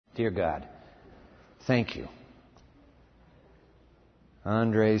Dear God, thank you.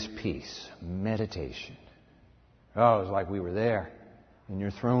 Andre's peace, meditation. Oh, it was like we were there in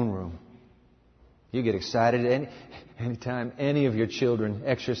your throne room. You get excited anytime any of your children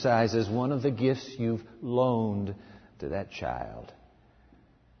exercises one of the gifts you've loaned to that child.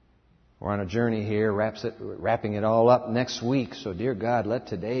 We're on a journey here, wrapping it all up next week. So, dear God, let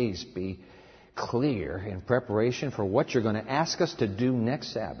today's be clear in preparation for what you're going to ask us to do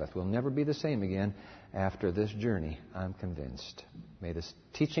next Sabbath. We'll never be the same again after this journey, I'm convinced. May this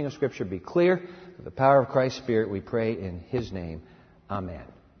teaching of Scripture be clear. With the power of Christ's Spirit, we pray in His name. Amen.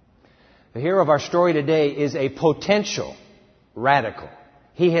 The hero of our story today is a potential radical.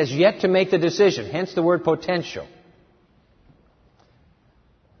 He has yet to make the decision, hence the word potential.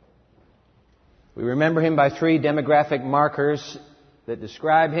 We remember him by three demographic markers that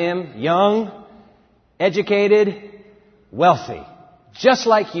describe him: young, educated, wealthy. Just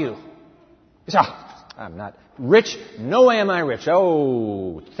like you. You say, oh, I'm not rich. No way am I rich.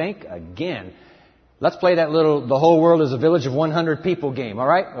 Oh, think again. Let's play that the whole world is a village of 100 people game, all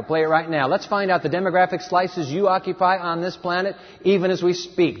right? We'll play it right now. Let's find out the demographic slices you occupy on this planet, even as we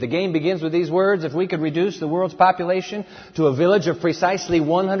speak. The game begins with these words: if we could reduce the world's population to a village of precisely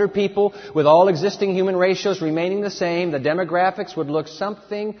 100 people, with all existing human ratios remaining the same, the demographics would look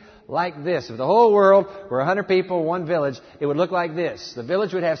something like this. If the whole world were 100 people, one village, it would look like this. The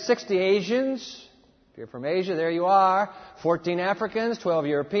village would have 60 Asians. If you're from Asia, there you are. 14 Africans, 12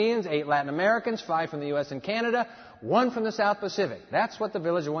 Europeans, 8 Latin Americans, 5 from the U.S. and Canada, 1 from the South Pacific. That's what the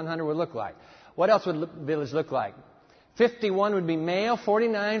village of 100 would look like. What else would the village look like? 51 would be male,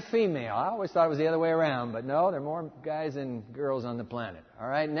 49 female. I always thought it was the other way around, but no, there are more guys than girls on the planet. All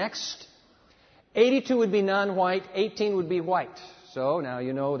right, next. 82 would be non-white, 18 would be white. So now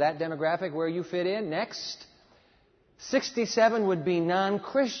you know that demographic, where you fit in. Next. 67 would be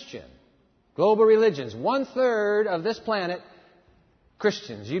non-Christian. Global religions. 1/3 of this planet,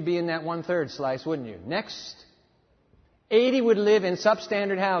 Christians. You'd be in that 1/3 slice, wouldn't you? Next. 80 would live in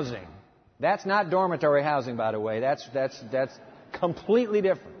substandard housing. That's not dormitory housing, by the way. That's completely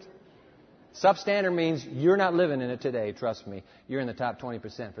different. Substandard means you're not living in it today, trust me. You're in the top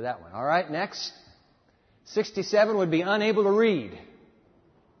 20% for that one. All right, next. 67 would be unable to read.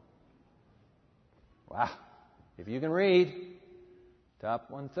 Wow. If you can read,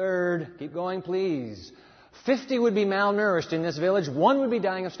 top 1/3. Keep going, please. 50 would be malnourished in this village. 1 would be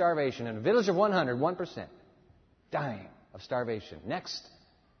dying of starvation. In a village of 100, 1% dying of starvation. Next.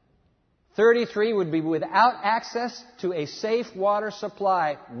 33 would be without access to a safe water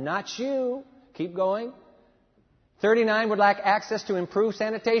supply. Not you. Keep going. 39 would lack access to improved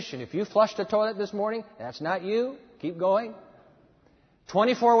sanitation. If you flushed the toilet this morning, that's not you. Keep going.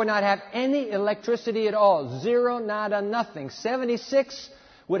 24 would not have any electricity at all. 0, nada, nothing. 76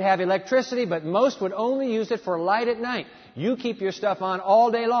 would have electricity, but most would only use it for light at night. You keep your stuff on all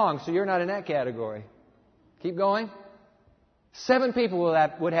day long, so you're not in that category. Keep going. 7 people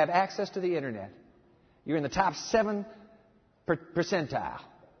would have access to the Internet. You're in the top 7 percentile.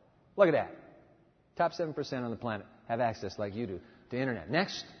 Look at that. Top 7% on the planet have access like you do to Internet.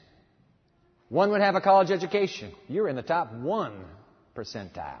 Next. 1 would have a college education. You're in the top 1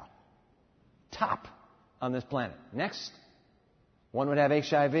 percentile. Top on this planet. Next. 1 would have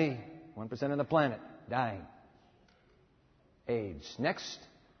HIV. 1% of the planet dying. AIDS. Next.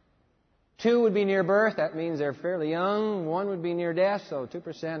 2 would be near birth. That means they're fairly young. 1 would be near death. So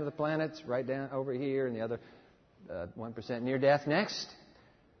 2% of the planet's right down over here, and the other 1% near death. Next.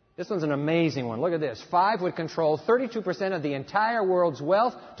 This one's an amazing one. Look at this. 5 would control 32% of the entire world's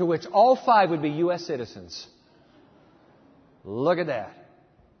wealth, to which all 5 would be U.S. citizens. Look at that.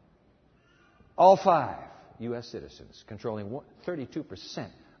 All 5 U.S. citizens controlling 32%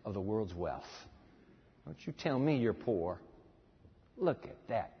 of the world's wealth. Don't you tell me you're poor. Look at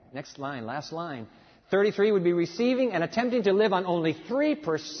that. Next line, last line. 33 would be receiving and attempting to live on only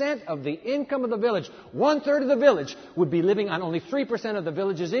 3% of the income of the village. 1/3 of the village would be living on only 3% of the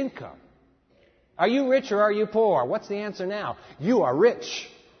village's income. Are you rich or are you poor? What's the answer now? You are rich.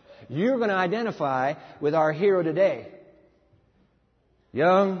 You're going to identify with our hero today.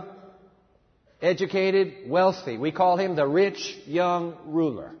 Young, educated, wealthy. We call him the rich young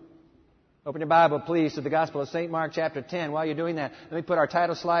ruler. Open your Bible, please, to the Gospel of St. Mark, chapter 10. While you're doing that, let me put our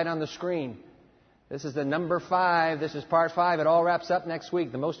title slide on the screen. This is the number 5. This is part 5. It all wraps up next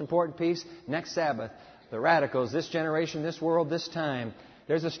week. The most important piece, next Sabbath. The radicals, this generation, this world, this time.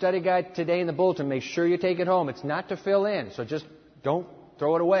 There's a study guide today in the bulletin. Make sure you take it home. It's not to fill in, so just don't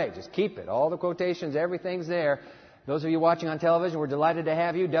throw it away. Just keep it. All the quotations, everything's there. Those of you watching on television, we're delighted to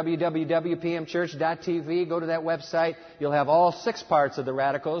have you. www.pmchurch.tv. Go to that website. You'll have all 6 parts of the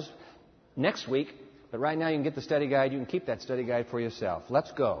Radicals next week. But right now you can get the study guide. You can keep that study guide for yourself.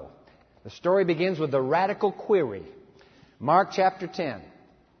 Let's go. The story begins with the radical query. Mark chapter 10.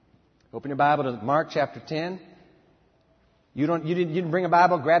 Open your Bible to Mark chapter 10. You didn't bring a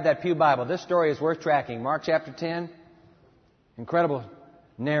Bible? Grab that pew Bible. This story is worth tracking. Mark chapter 10. Incredible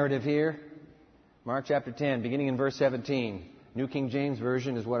narrative here. Mark chapter 10, beginning in verse 17. New King James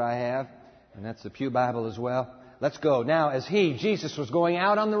Version is what I have, and that's the pew Bible as well. Let's go. Now, as Jesus was going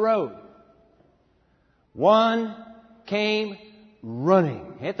out on the road, one came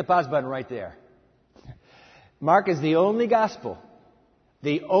running. Hit the pause button right there. Mark is the only gospel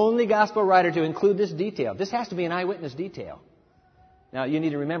writer to include this detail. This has to be an eyewitness detail. Now, you need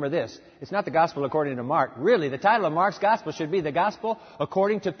to remember this. It's not the gospel according to Mark. Really, the title of Mark's gospel should be the gospel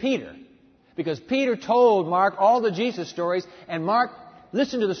according to Peter. Because Peter told Mark all the Jesus stories, and Mark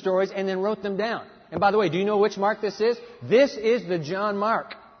listened to the stories and then wrote them down. And by the way, do you know which Mark this is? This is the John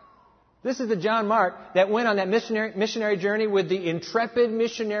Mark. This is the John Mark that went on that missionary journey with the intrepid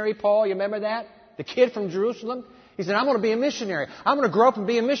missionary Paul. You remember that? The kid from Jerusalem. He said, I'm going to be a missionary. I'm going to grow up and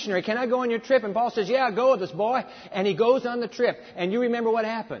be a missionary. Can I go on your trip? And Paul says, yeah, go with us, boy. And he goes on the trip. And you remember what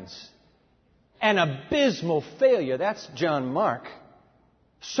happens. An abysmal failure. That's John Mark.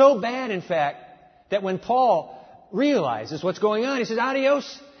 So bad, in fact, that when Paul realizes what's going on, he says,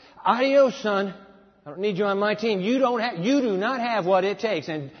 adios, son. I don't need you on my team. You do not have what it takes.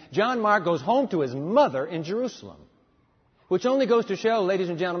 And John Mark goes home to his mother in Jerusalem. Which only goes to show, ladies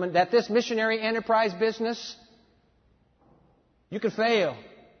and gentlemen, that this missionary enterprise business, you can fail.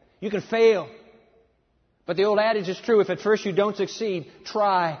 You can fail. But the old adage is true. If at first you don't succeed,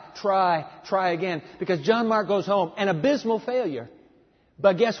 try again. Because John Mark goes home, an abysmal failure.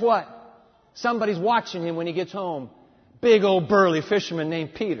 But guess what? Somebody's watching him when he gets home. Big old burly fisherman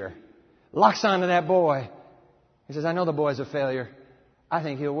named Peter locks onto that boy. He says, I know the boy's a failure. I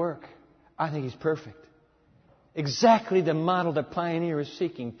think he'll work. I think he's perfect. Exactly the model the pioneer is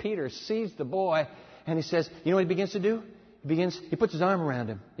seeking. Peter sees the boy and he says, you know what he begins to do? He puts his arm around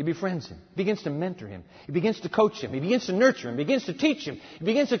him. He befriends him. He begins to mentor him. He begins to coach him. He begins to nurture him. He begins to teach him. He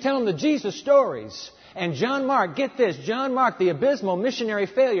begins to tell him the Jesus stories. And John Mark, get this, John Mark, the abysmal missionary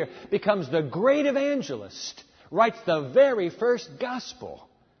failure, becomes the great evangelist, writes the very first gospel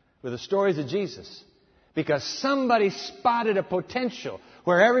with the stories of Jesus. Because somebody spotted a potential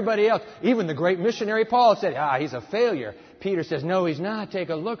where everybody else, even the great missionary Paul said, he's a failure. Peter says, no, he's not. Take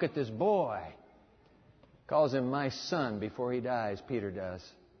a look at this boy. Calls him my son before he dies, Peter does.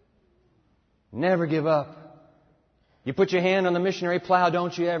 Never give up. You put your hand on the missionary plow,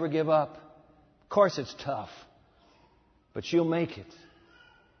 don't you ever give up. Of course it's tough, but you'll make it.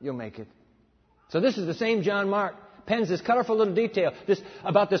 You'll make it. So this is the same John Mark. Pens this colorful little detail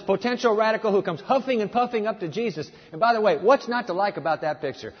about this potential radical who comes huffing and puffing up to Jesus. And by the way, what's not to like about that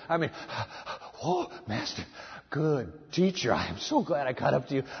picture? I mean, oh, Master, good teacher, I am so glad I caught up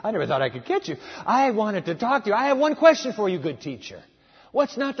to you. I never thought I could catch you. I wanted to talk to you. I have one question for you, good teacher.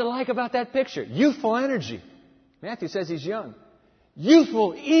 What's not to like about that picture? Youthful energy. Matthew says he's young.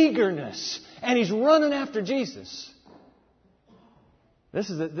 Youthful eagerness. And he's running after Jesus. This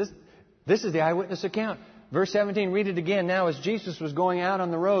is the eyewitness account. Verse 17, read it again. Now as Jesus was going out on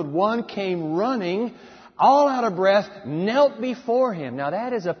the road, one came running, all out of breath, knelt before him. Now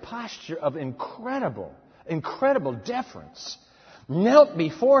that is a posture of incredible deference. Knelt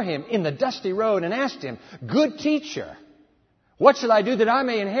before him in the dusty road and asked him, good teacher, what shall I do that I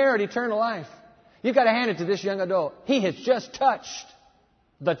may inherit eternal life? You've got to hand it to this young adult. He has just touched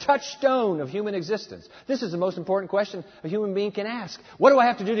the touchstone of human existence. This is the most important question a human being can ask. What do I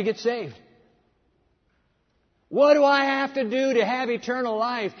have to do to get saved? What do I have to do to have eternal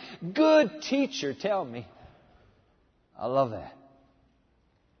life? Good teacher, tell me. I love that.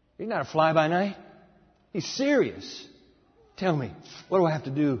 He's not a fly-by-night. He's serious. Tell me, what do I have to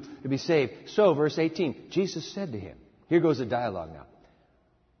do to be saved? So, verse 18, Jesus said to him, here goes the dialogue now.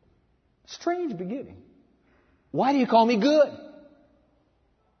 Strange beginning. Why do you call me good?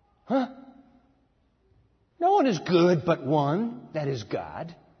 Huh? No one is good but one, that is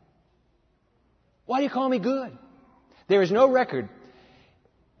God. Why do you call me good? There is no record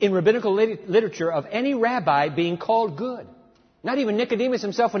in rabbinical literature of any rabbi being called good. Not even Nicodemus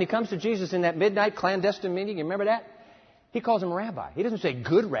himself, when he comes to Jesus in that midnight clandestine meeting, you remember that? He calls him rabbi. He doesn't say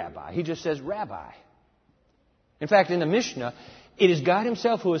good rabbi. He just says rabbi. In fact, in the Mishnah, it is God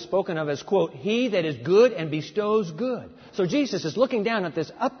himself who is spoken of as, quote, he that is good and bestows good. So Jesus is looking down at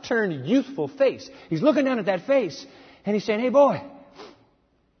this upturned, youthful face. He's looking down at that face, and he's saying, hey, boy,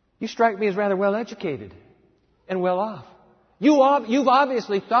 you strike me as rather well educated. and well off. You've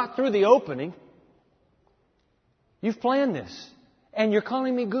obviously thought through the opening. You've planned this. And you're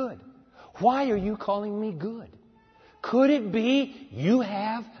calling me good. Why are you calling me good? Could it be you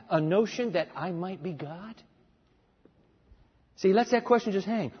have a notion that I might be God? See, he lets that question just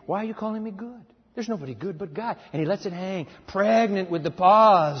hang. Why are you calling me good? There's nobody good but God. And he lets it hang, pregnant with the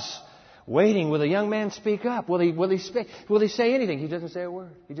pause, waiting. Will the young man speak up? Will he say anything? He doesn't say a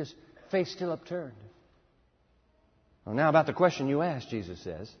word. He just, face still upturned. Well, now about the question you asked, Jesus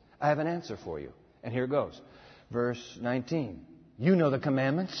says, I have an answer for you. And here it goes. Verse 19. You know the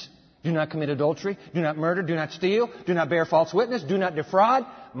commandments. Do not commit adultery. Do not murder. Do not steal. Do not bear false witness. Do not defraud.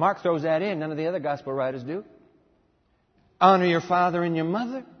 Mark throws that in. None of the other gospel writers do. Honor your father and your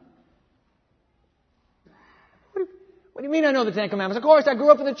mother. What do you mean I know the Ten Commandments? Of course, I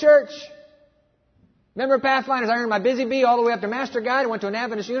grew up in the church. Remember Pathfinders? I earned my busy bee all the way up to Master Guide. I went to an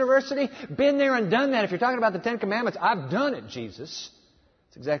Adventist university. Been there and done that. If you're talking about the Ten Commandments, I've done it, Jesus.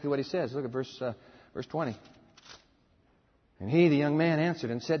 That's exactly what he says. Look at verse 20. And he, the young man, answered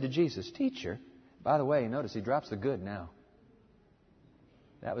and said to Jesus, Teacher. By the way, notice he drops the good now.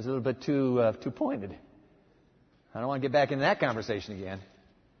 That was a little bit too pointed. I don't want to get back into that conversation again.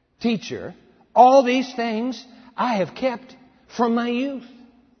 Teacher, all these things I have kept from my youth.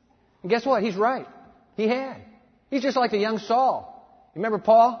 And guess what? He's right. He had. He's just like the young Saul. You remember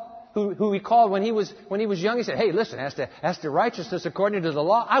Paul, who he called when he was young? He said, hey, listen, as to righteousness according to the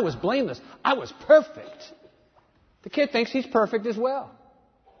law, I was blameless. I was perfect. The kid thinks he's perfect as well.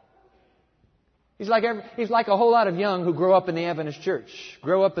 He's like a whole lot of young who grow up in the Adventist church,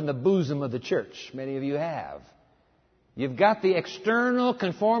 grow up in the bosom of the church. Many of you have. You've got the external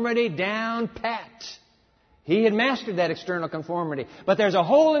conformity down pat. He had mastered that external conformity. But there's a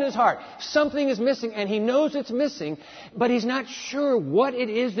hole in his heart. Something is missing, and he knows it's missing, but he's not sure what it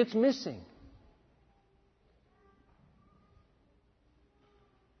is that's missing.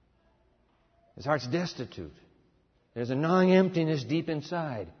 His heart's destitute. There's a gnawing emptiness deep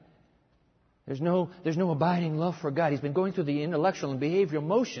inside. There's no abiding love for God. He's been going through the intellectual and behavioral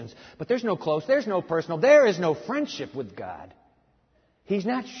motions, but there's no close, there's no personal, there is no friendship with God. He's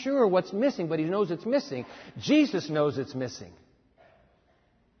not sure what's missing, but he knows it's missing. Jesus knows it's missing.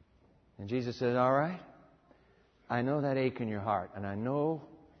 And Jesus says, all right, I know that ache in your heart, and I know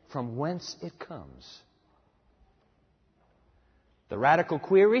from whence it comes. The radical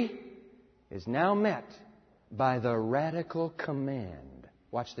query is now met by the radical command.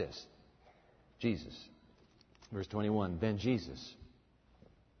 Watch this. Jesus. Verse 21. Then Jesus.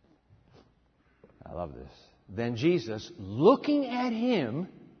 I love this. Then Jesus, looking at him,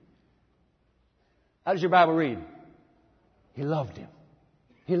 how does your Bible read? He loved him.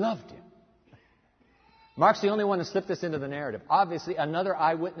 He loved him. Mark's the only one to slip this into the narrative. Obviously, another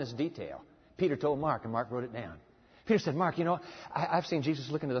eyewitness detail. Peter told Mark, and Mark wrote it down. Peter said, Mark, you know, I've seen Jesus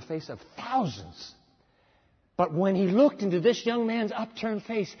look into the face of thousands. But when he looked into this young man's upturned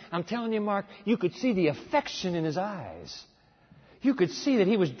face, I'm telling you, Mark, you could see the affection in his eyes. You could see that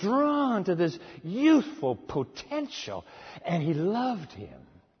he was drawn to this youthful potential, and he loved him.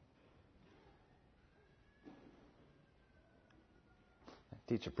 I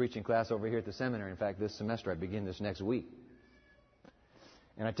teach a preaching class over here at the seminary. In fact, this semester I begin this next week.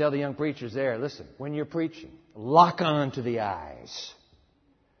 And I tell the young preachers there, listen, when you're preaching, lock on to the eyes.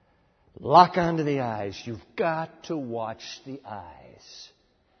 Lock on to the eyes. You've got to watch the eyes.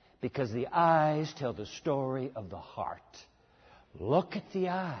 Because the eyes tell the story of the heart. Look at the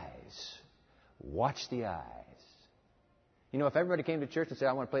eyes. Watch the eyes. You know, if everybody came to church and said,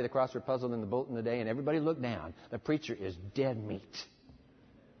 I want to play the crossword puzzle in the bulletin today, and everybody looked down, the preacher is dead meat.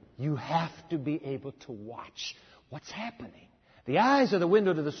 You have to be able to watch what's happening. The eyes are the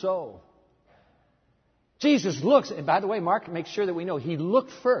window to the soul. Jesus looks, and by the way, Mark makes sure that we know he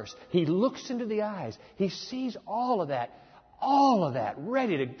looked first. He looks into the eyes. He sees all of that,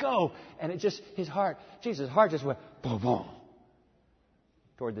 ready to go. And it just, Jesus' heart just went, boom, boom,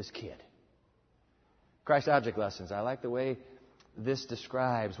 toward this kid. Christ Object Lessons. I like the way this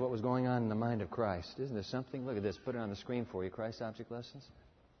describes what was going on in the mind of Christ. Isn't there something? Look at this. Put it on the screen for you. Christ Object Lessons.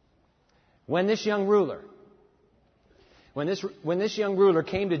 When this young ruler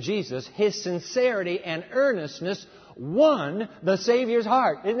came to Jesus, his sincerity and earnestness won the Savior's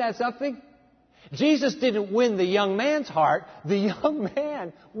heart. Isn't that something? Jesus didn't win the young man's heart. The young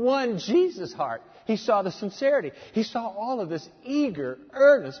man won Jesus' heart. He saw the sincerity. He saw all of this eager,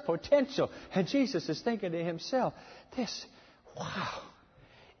 earnest potential. And Jesus is thinking to himself, wow,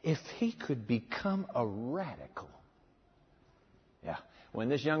 if he could become a radical. Yeah. When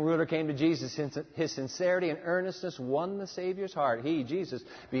this young ruler came to Jesus, his sincerity and earnestness won the Savior's heart. He, Jesus,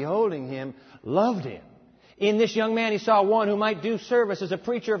 beholding him, loved him. In this young man, he saw one who might do service as a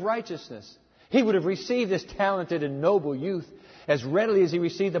preacher of righteousness. He would have received this talented and noble youth as readily as he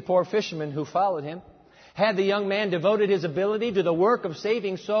received the poor fisherman who followed him. Had the young man devoted his ability to the work of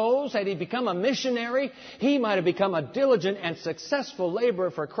saving souls, had he become a missionary, he might have become a diligent and successful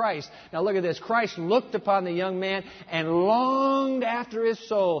laborer for Christ. Now look at this. Christ looked upon the young man and longed after his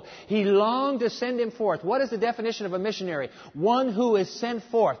soul. He longed to send him forth. What is the definition of a missionary? One who is sent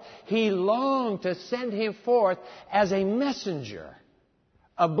forth. He longed to send him forth as a messenger,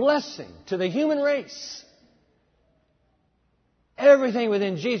 a blessing to the human race. Everything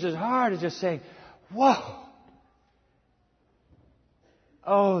within Jesus' heart is just saying, whoa!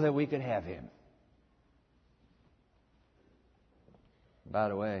 Oh, that we could have Him. By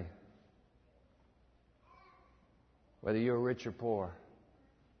the way, whether you're rich or poor,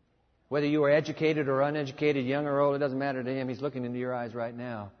 whether you are educated or uneducated, young or old, it doesn't matter to Him. He's looking into your eyes right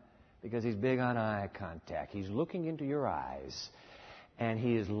now because He's big on eye contact. He's looking into your eyes and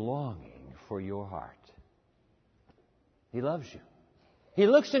He is longing for your heart. He loves you. He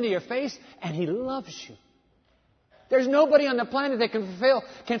looks into your face and He loves you. There's nobody on the planet that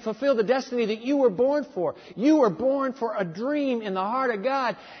can fulfill the destiny that you were born for. You were born for a dream in the heart of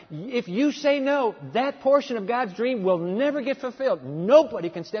God. If you say no, that portion of God's dream will never get fulfilled. Nobody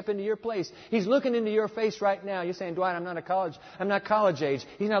can step into your place. He's looking into your face right now. You're saying, Dwight, I'm not college age.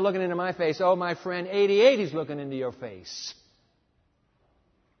 He's not looking into my face. Oh, my friend, 88, He's looking into your face.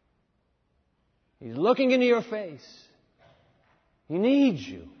 He's looking into your face. He needs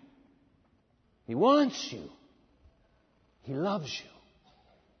you. He wants you. He loves you.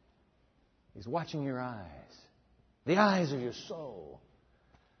 He's watching your eyes, the eyes of your soul.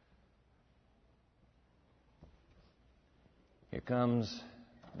 Here comes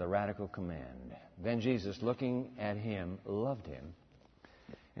the radical command. Then Jesus, looking at him, loved him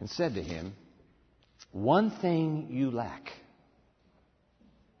and said to him, one thing you lack.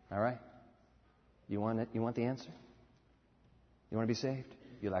 All right? You want it? You want the answer? You want to be saved?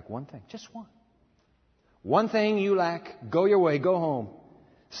 You lack one thing. Just one. One thing you lack. Go your way. Go home.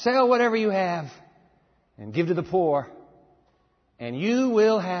 Sell whatever you have and give to the poor. And you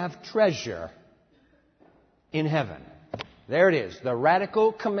will have treasure in heaven. There it is. The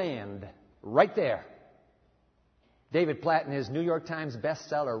radical command. Right there. David Platt in his New York Times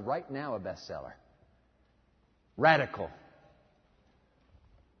bestseller. Right now a bestseller. Radical.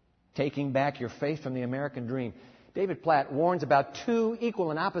 Taking back your faith from the American dream. David Platt warns about two equal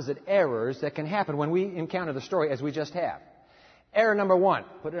and opposite errors that can happen when we encounter the story as we just have. Error number one,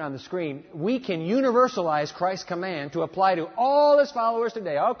 put it on the screen. We can universalize Christ's command to apply to all His followers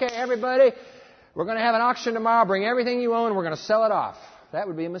today. Okay, everybody, we're going to have an auction tomorrow. Bring everything you own and we're going to sell it off. That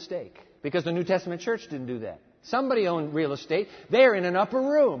would be a mistake because the New Testament church didn't do that. Somebody owned real estate. They're in an upper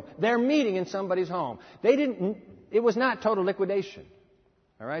room. They're meeting in somebody's home. It was not total liquidation.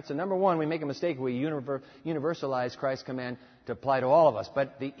 All right, so number one, we make a mistake. We universalize Christ's command to apply to all of us.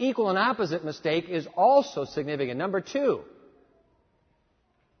 But the equal and opposite mistake is also significant. Number two,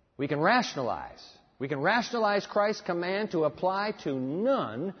 we can rationalize. We can rationalize Christ's command to apply to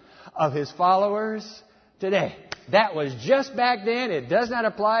none of His followers today. That was just back then. It does not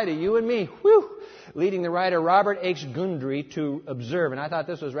apply to you and me. Whew! Leading the writer Robert H. Gundry to observe, and I thought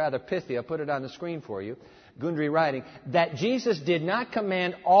this was rather pithy. I'll put it on the screen for you. Gundry writing, that Jesus did not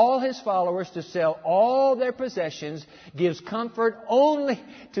command all His followers to sell all their possessions gives comfort only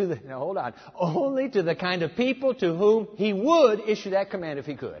to the kind of people to whom He would issue that command if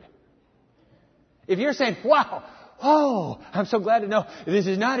He could. If you're saying, wow, oh, I'm so glad to know this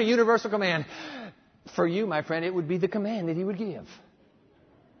is not a universal command. For you, my friend, it would be the command that He would give.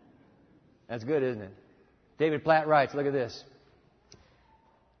 That's good, isn't it? David Platt writes, look at this.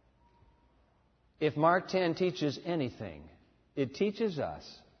 If Mark 10 teaches anything, it teaches us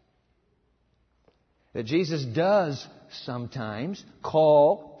that Jesus does sometimes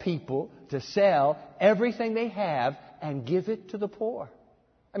call people to sell everything they have and give it to the poor.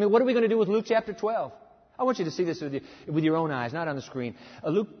 I mean, what are we going to do with Luke chapter 12? I want you to see this with your own eyes, not on the screen.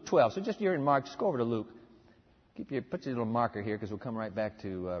 Luke 12. So just you're in Mark, just go over to Luke. Put your little marker here because we'll come right back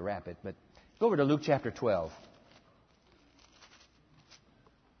to wrap it. But go over to Luke chapter 12.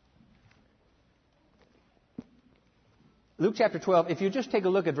 Luke chapter 12, if you just take a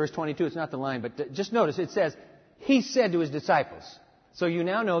look at verse 22, it's not the line, but just notice it says, He said to His disciples. So you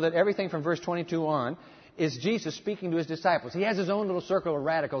now know that everything from verse 22 on is Jesus speaking to His disciples. He has His own little circle of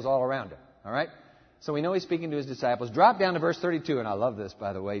radicals all around Him. All right? So we know He's speaking to His disciples. Drop down to verse 32, and I love this,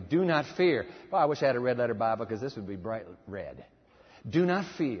 by the way. Do not fear. Oh, I wish I had a red letter Bible because this would be bright red. Do not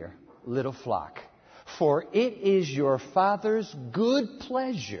fear, little flock, for it is your Father's good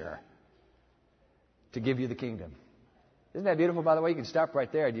pleasure to give you the kingdom. Isn't that beautiful, by the way? You can stop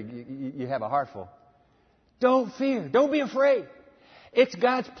right there. You have a heart full. Don't fear. Don't be afraid. It's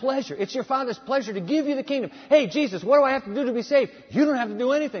God's pleasure. It's your Father's pleasure to give you the kingdom. Hey, Jesus, what do I have to do to be saved? You don't have to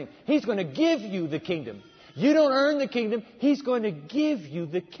do anything. He's going to give you the kingdom. You don't earn the kingdom. He's going to give you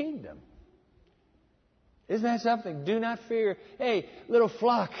the kingdom. Isn't that something? Do not fear. Hey, little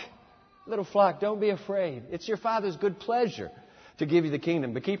flock, don't be afraid. It's your Father's good pleasure to give you the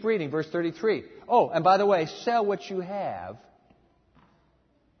kingdom. But keep reading, verse 33. Oh, and by the way, sell what you have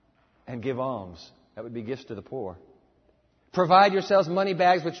and give alms. That would be gifts to the poor. Provide yourselves money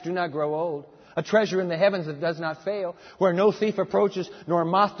bags which do not grow old, a treasure in the heavens that does not fail, where no thief approaches nor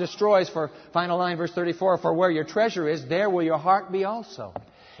moth destroys. For final line, verse 34, for where your treasure is, there will your heart be also.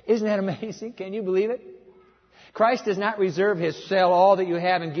 Isn't that amazing? Can you believe it? Christ does not reserve His sell all that you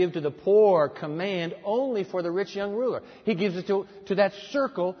have and give to the poor command only for the rich young ruler. He gives it to that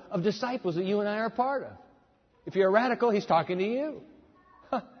circle of disciples that you and I are a part of. If you're a radical, He's talking to you.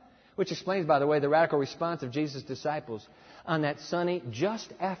 Which explains, by the way, the radical response of Jesus' disciples on that sunny,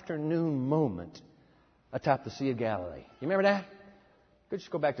 just afternoon moment atop the Sea of Galilee. You remember that? Just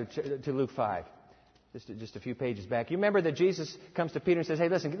go back to Luke 5. Just a few pages back. You remember that Jesus comes to Peter and says, hey,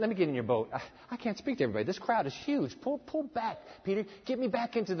 listen, let me get in your boat. I can't speak to everybody. This crowd is huge. Pull back, Peter. Get me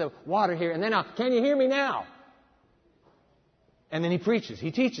back into the water here. And then can you hear me now? And then He preaches.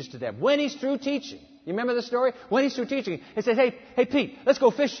 He teaches to them. When He's through teaching, you remember the story? When He's through teaching, He says, hey, Pete, let's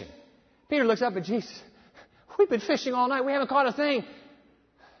go fishing. Peter looks up at Jesus. We've been fishing all night. We haven't caught a thing.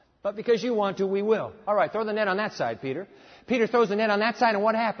 But because you want to, we will. All right, throw the net on that side, Peter. Peter throws the net on that side, and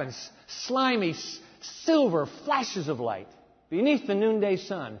what happens? Slimy, silver flashes of light beneath the noonday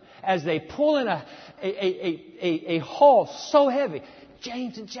sun as they pull in a haul so heavy.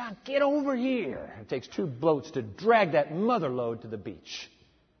 James and John, get over here. It takes 2 boats to drag that mother load to the beach.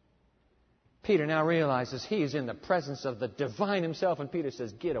 Peter now realizes he is in the presence of the divine Himself, and Peter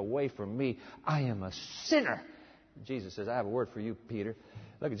says, get away from me. I am a sinner. Jesus says, I have a word for you, Peter.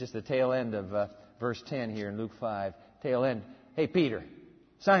 Look at just the tail end of verse 10 here in Luke 5. Tail end. Hey, Peter,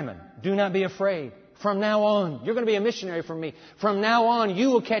 Simon, do not be afraid. From now on, you're going to be a missionary for me. From now on,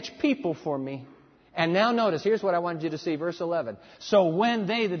 you will catch people for me. And now notice, here's what I wanted you to see, verse 11. So when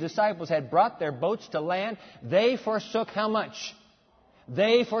they, the disciples, had brought their boats to land, they forsook how much?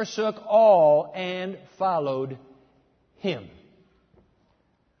 They forsook all and followed Him.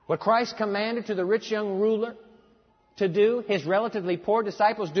 What Christ commanded to the rich young ruler to do, His relatively poor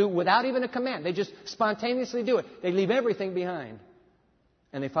disciples do without even a command. They just spontaneously do it. They leave everything behind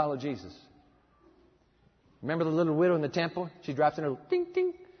and they follow Jesus. Remember the little widow in the temple? She drops in a little ding,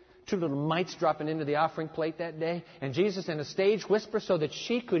 ding. 2 little mites dropping into the offering plate that day. And Jesus in a stage whisper so that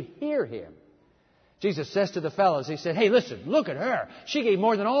she could hear Him. Jesus says to the fellows, He said, hey, listen, look at her. She gave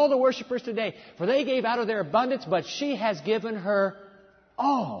more than all the worshipers today, for they gave out of their abundance, but she has given her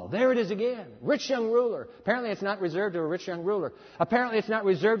all. There it is again. Rich young ruler. Apparently it's not reserved to a rich young ruler. Apparently it's not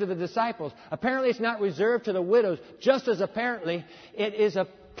reserved to the disciples. Apparently it's not reserved to the widows. Just as apparently it is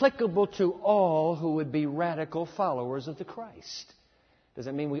applicable to all who would be radical followers of the Christ. Does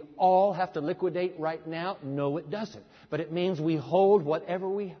that mean we all have to liquidate right now? No, it doesn't. But it means we hold whatever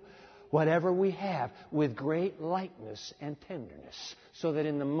we have with great lightness and tenderness, so that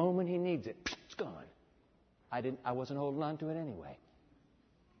in the moment He needs it, it's gone. I wasn't holding on to it anyway.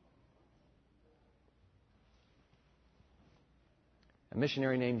 A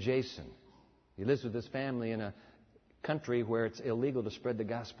missionary named Jason. He lives with his family in a country where it's illegal to spread the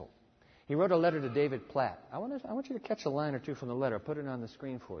gospel. He wrote a letter to David Platt. I want you to catch a line or two from the letter. I'll put it on the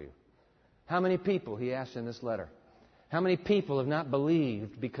screen for you. How many people, he asked in this letter, how many people have not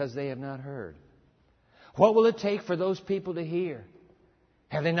believed because they have not heard? What will it take for those people to hear?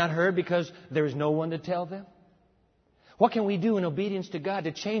 Have they not heard because there is no one to tell them? What can we do in obedience to God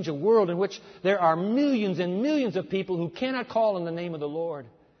to change a world in which there are millions and millions of people who cannot call on the name of the Lord?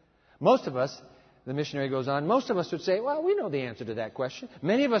 Most of us, the missionary goes on, most of us would say, well, we know the answer to that question.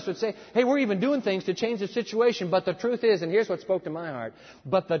 Many of us would say, hey, we're even doing things to change the situation. But the truth is, and here's what spoke to my heart,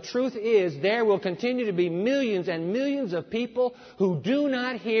 but the truth is there will continue to be millions and millions of people who do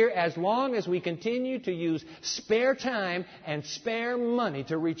not hear as long as we continue to use spare time and spare money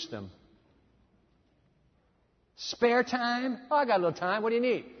to reach them. Spare time? Oh, I got a little time. What do you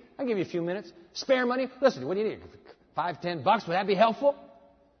need? I'll give you a few minutes. Spare money? Listen, what do you need? $5, $10? Would that be helpful?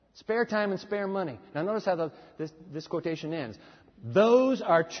 Spare time and spare money. Now notice how this quotation ends. Those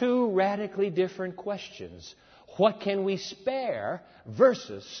are two radically different questions. What can we spare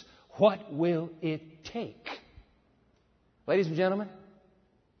versus what will it take? Ladies and gentlemen,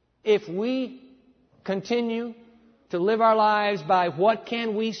 if we continue to live our lives by what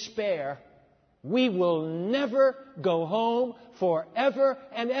can we spare, We will never go home forever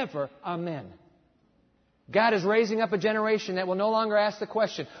and ever. Amen. God is raising up a generation that will no longer ask the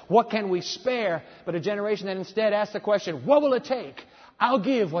question, what can we spare? But a generation that instead asks the question, what will it take? I'll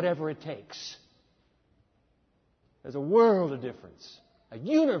give whatever it takes. There's a world of difference, a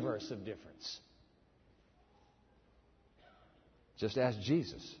universe of difference. Just ask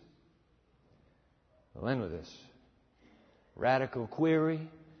Jesus. We'll end with this. Radical query,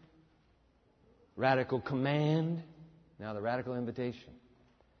 radical command, now the radical invitation.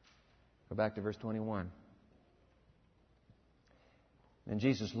 Go back to verse 21. Then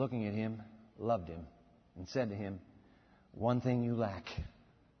Jesus, looking at him, loved him and said to him, one thing you lack.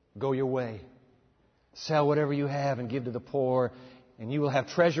 Go your way. Sell whatever you have and give to the poor, and you will have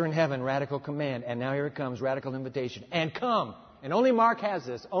treasure in heaven. Radical command. And now here it comes, radical invitation. And come. And only Mark has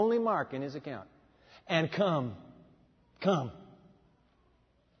this. Only Mark in his account. And come. Come.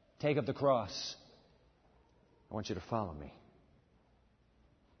 Take up the cross. I want you to follow me.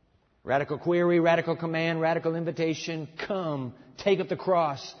 Radical query, radical command, radical invitation. Come, take up the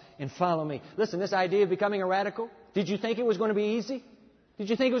cross and follow me. Listen, this idea of becoming a radical, did you think it was going to be easy? Did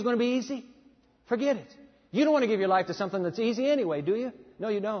you think it was going to be easy? Forget it. You don't want to give your life to something that's easy anyway, do you? No,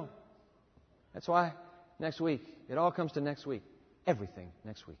 you don't. That's why next week, it all comes to next week. Everything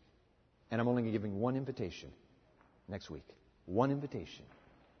next week. And I'm only giving one invitation next week. One invitation.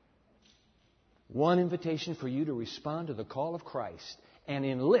 One invitation for you to respond to the call of Christ and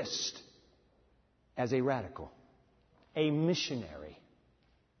enlist as a radical, a missionary.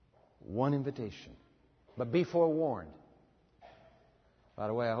 One invitation. But be forewarned. By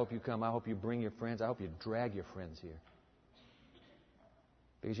the way, I hope you come. I hope you bring your friends. I hope you drag your friends here.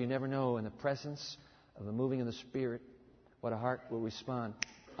 Because you never know in the presence of the moving of the Spirit what a heart will respond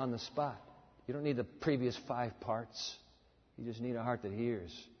on the spot. You don't need the previous 5 parts. You just need a heart that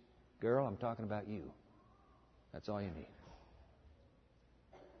hears. Girl, I'm talking about you. That's all you need.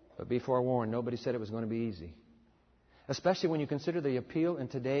 But be forewarned, nobody said it was going to be easy. Especially when you consider the appeal in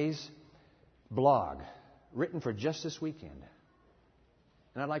today's blog, written for just this weekend.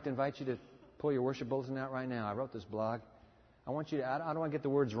 And I'd like to invite you to pull your worship bulletin out right now. I wrote this blog. I want you to, I don't want to get the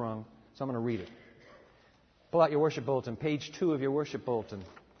words wrong, so I'm going to read it. Pull out your worship bulletin, page 2 of your worship bulletin.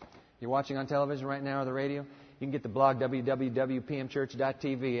 You're watching on television right now or the radio? You can get the blog,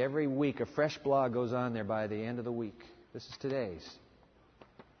 www.pmchurch.tv. Every week, a fresh blog goes on there by the end of the week. This is today's.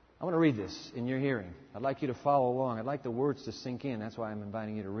 I want to read this in your hearing. I'd like you to follow along. I'd like the words to sink in. That's why I'm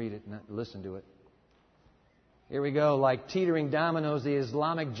inviting you to read it, not listen to it. Here we go. Like teetering dominoes, the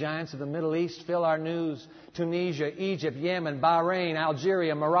Islamic giants of the Middle East fill our news. Tunisia, Egypt, Yemen, Bahrain,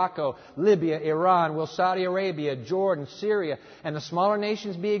 Algeria, Morocco, Libya, Iran. Will Saudi Arabia, Jordan, Syria, and the smaller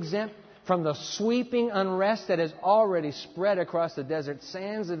nations be exempt from the sweeping unrest that has already spread across the desert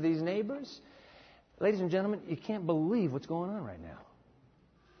sands of these neighbors? Ladies and gentlemen, you can't believe what's going on right now.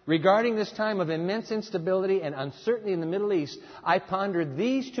 Regarding this time of immense instability and uncertainty in the Middle East, I pondered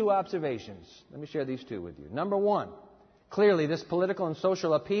these 2 observations. Let me share these 2 with you. Number 1, clearly this political and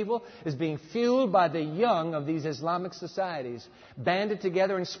social upheaval is being fueled by the young of these Islamic societies. Banded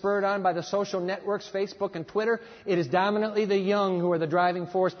together and spurred on by the social networks, Facebook and Twitter, it is dominantly the young who are the driving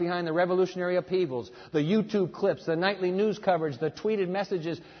force behind the revolutionary upheavals. The YouTube clips, the nightly news coverage, the tweeted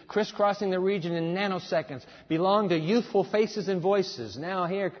messages crisscrossing the region in nanoseconds belong to youthful faces and voices. Now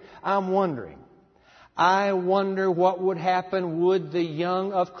here, I'm wondering. I wonder what would happen would the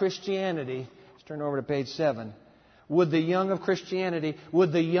young of Christianity, let's turn over to page 7, would the young of Christianity,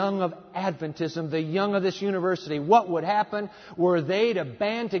 would the young of Adventism, the young of this university, what would happen were they to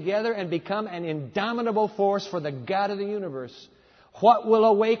band together and become an indomitable force for the God of the universe? What will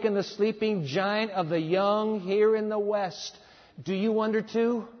awaken the sleeping giant of the young here in the West? Do you wonder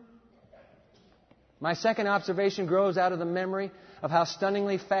too? My second observation grows out of the memory of how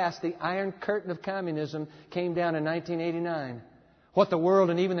stunningly fast the Iron Curtain of communism came down in 1989. What the world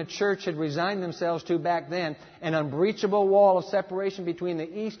and even the church had resigned themselves to back then, an unbreachable wall of separation between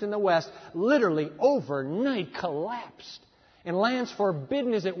the East and the West, literally overnight collapsed. And lands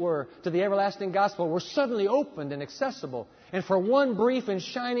forbidden, as it were, to the everlasting gospel were suddenly opened and accessible. And for one brief and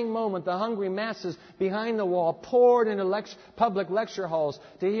shining moment, the hungry masses behind the wall poured into public lecture halls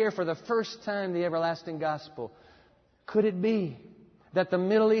to hear for the first time the everlasting gospel. Could it be that the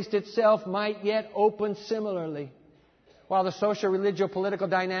Middle East itself might yet open similarly? While the social, religio-political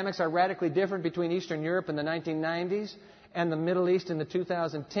dynamics are radically different between Eastern Europe in the 1990s and the Middle East in the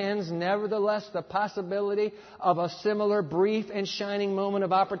 2010s, nevertheless, the possibility of a similar brief and shining moment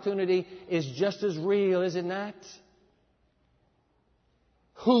of opportunity is just as real, is it not?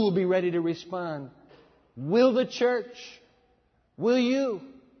 Who will be ready to respond? Will the church? Will you?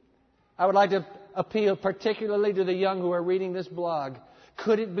 I would like to appeal particularly to the young who are reading this blog.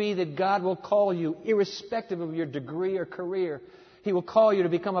 Could it be that God will call you, irrespective of your degree or career, He will call you to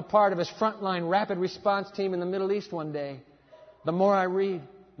become a part of His frontline rapid response team in the Middle East one day? The more I read,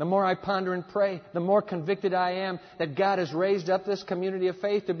 the more I ponder and pray, the more convicted I am that God has raised up this community of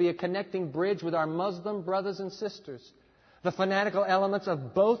faith to be a connecting bridge with our Muslim brothers and sisters. The fanatical elements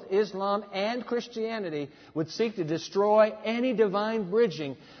of both Islam and Christianity would seek to destroy any divine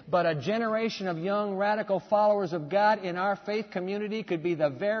bridging, but a generation of young radical followers of God in our faith community could be the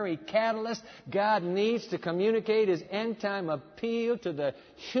very catalyst God needs to communicate His end-time appeal to the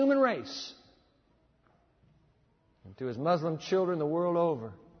human race and to His Muslim children the world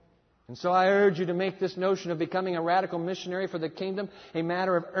over. And so I urge you to make this notion of becoming a radical missionary for the kingdom a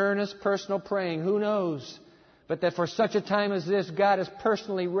matter of earnest personal praying. Who knows? But that for such a time as this, God has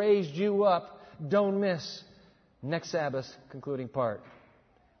personally raised you up. Don't miss next Sabbath's concluding part.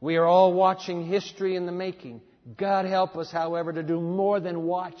 We are all watching history in the making. God help us, however, to do more than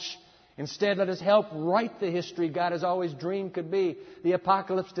watch. Instead, let us help write the history God has always dreamed could be. The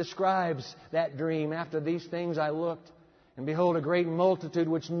Apocalypse describes that dream. After these things I looked, and behold, a great multitude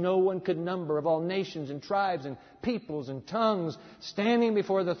which no one could number, of all nations and tribes and peoples and tongues, standing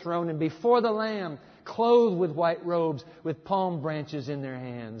before the throne and before the Lamb, clothed with white robes, with palm branches in their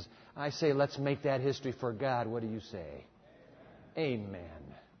hands. I say, let's make that history for God. What do you say? Amen.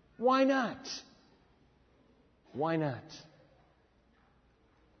 Why not? Why not?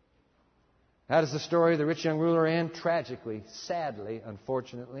 How does the story of the rich young ruler end? Tragically, sadly,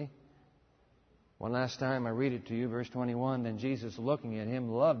 unfortunately. One last time I read it to you, verse 21. Then Jesus, looking at him,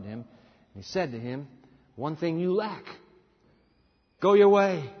 loved him. And He said to him, one thing you lack. Go your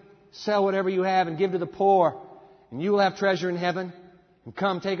way, sell whatever you have and give to the poor, and you will have treasure in heaven. And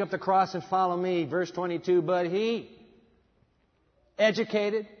come, take up the cross and follow me. Verse 22. But he,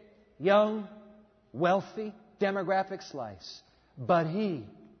 educated, young, wealthy, demographic slice, but he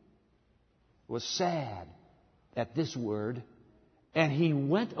was sad at this word, and he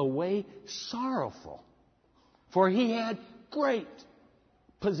went away sorrowful, for he had great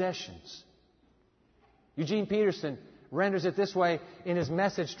possessions. Eugene Peterson renders it this way in his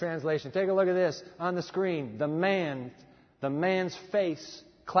Message translation. Take a look at this on the screen. The man's face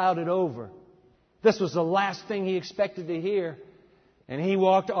clouded over. This was the last thing he expected to hear, and he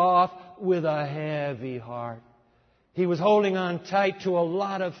walked off with a heavy heart. He was holding on tight to a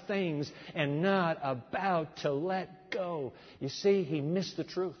lot of things and not about to let go. You see, he missed the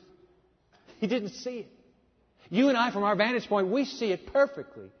truth. He didn't see it. You and I, from our vantage point, we see it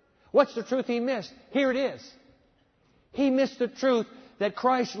perfectly. What's the truth he missed? Here it is. He missed the truth that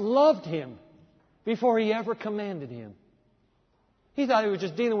Christ loved him before He ever commanded him. He thought He was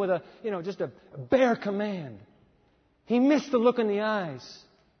just dealing with just a bare command. He missed the look in the eyes.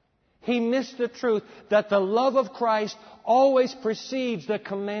 He missed the truth that the love of Christ always precedes the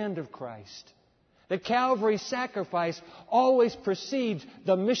command of Christ. The Calvary's sacrifice always precedes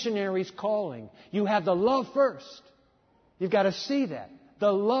the missionary's calling. You have the love first. You've got to see that.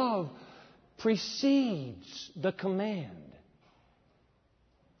 The love precedes the command.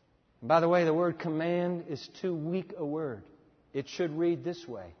 And by the way, the word command is too weak a word. It should read this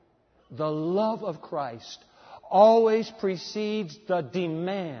way. The love of Christ always precedes the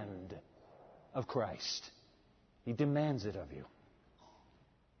demand of Christ. He demands it of you.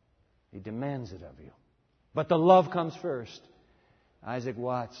 He demands it of you. But the love comes first. Isaac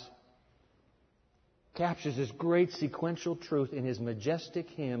Watts captures this great sequential truth in his majestic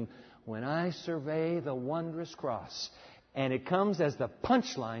hymn, When I Survey the Wondrous Cross. And it comes as the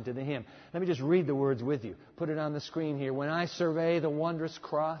punchline to the hymn. Let me just read the words with you. Put it on the screen here. When I survey the wondrous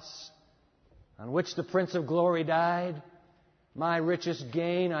cross on which the Prince of Glory died, my richest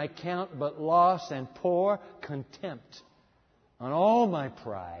gain I count but loss and pour contempt on all my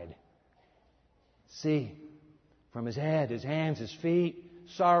pride. See, from His head, His hands, His feet,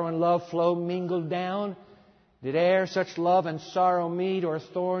 sorrow and love flow mingled down. Did e'er such love and sorrow meet, or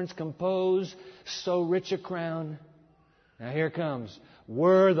thorns compose so rich a crown? Now here comes.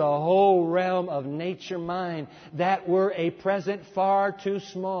 Were the whole realm of nature mine, that were a present far too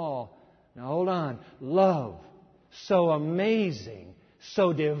small. Now hold on. Love, so amazing,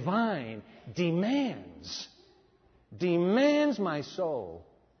 so divine, demands my soul,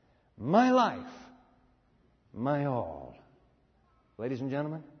 my life, my all. Ladies and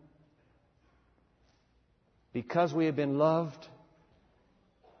gentlemen, because we have been loved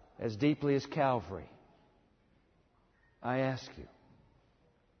as deeply as Calvary, I ask you,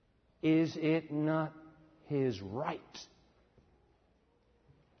 is it not His right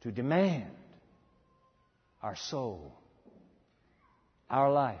to demand our soul,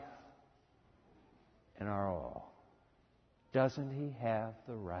 our life, and our all. Doesn't He have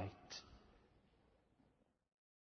the right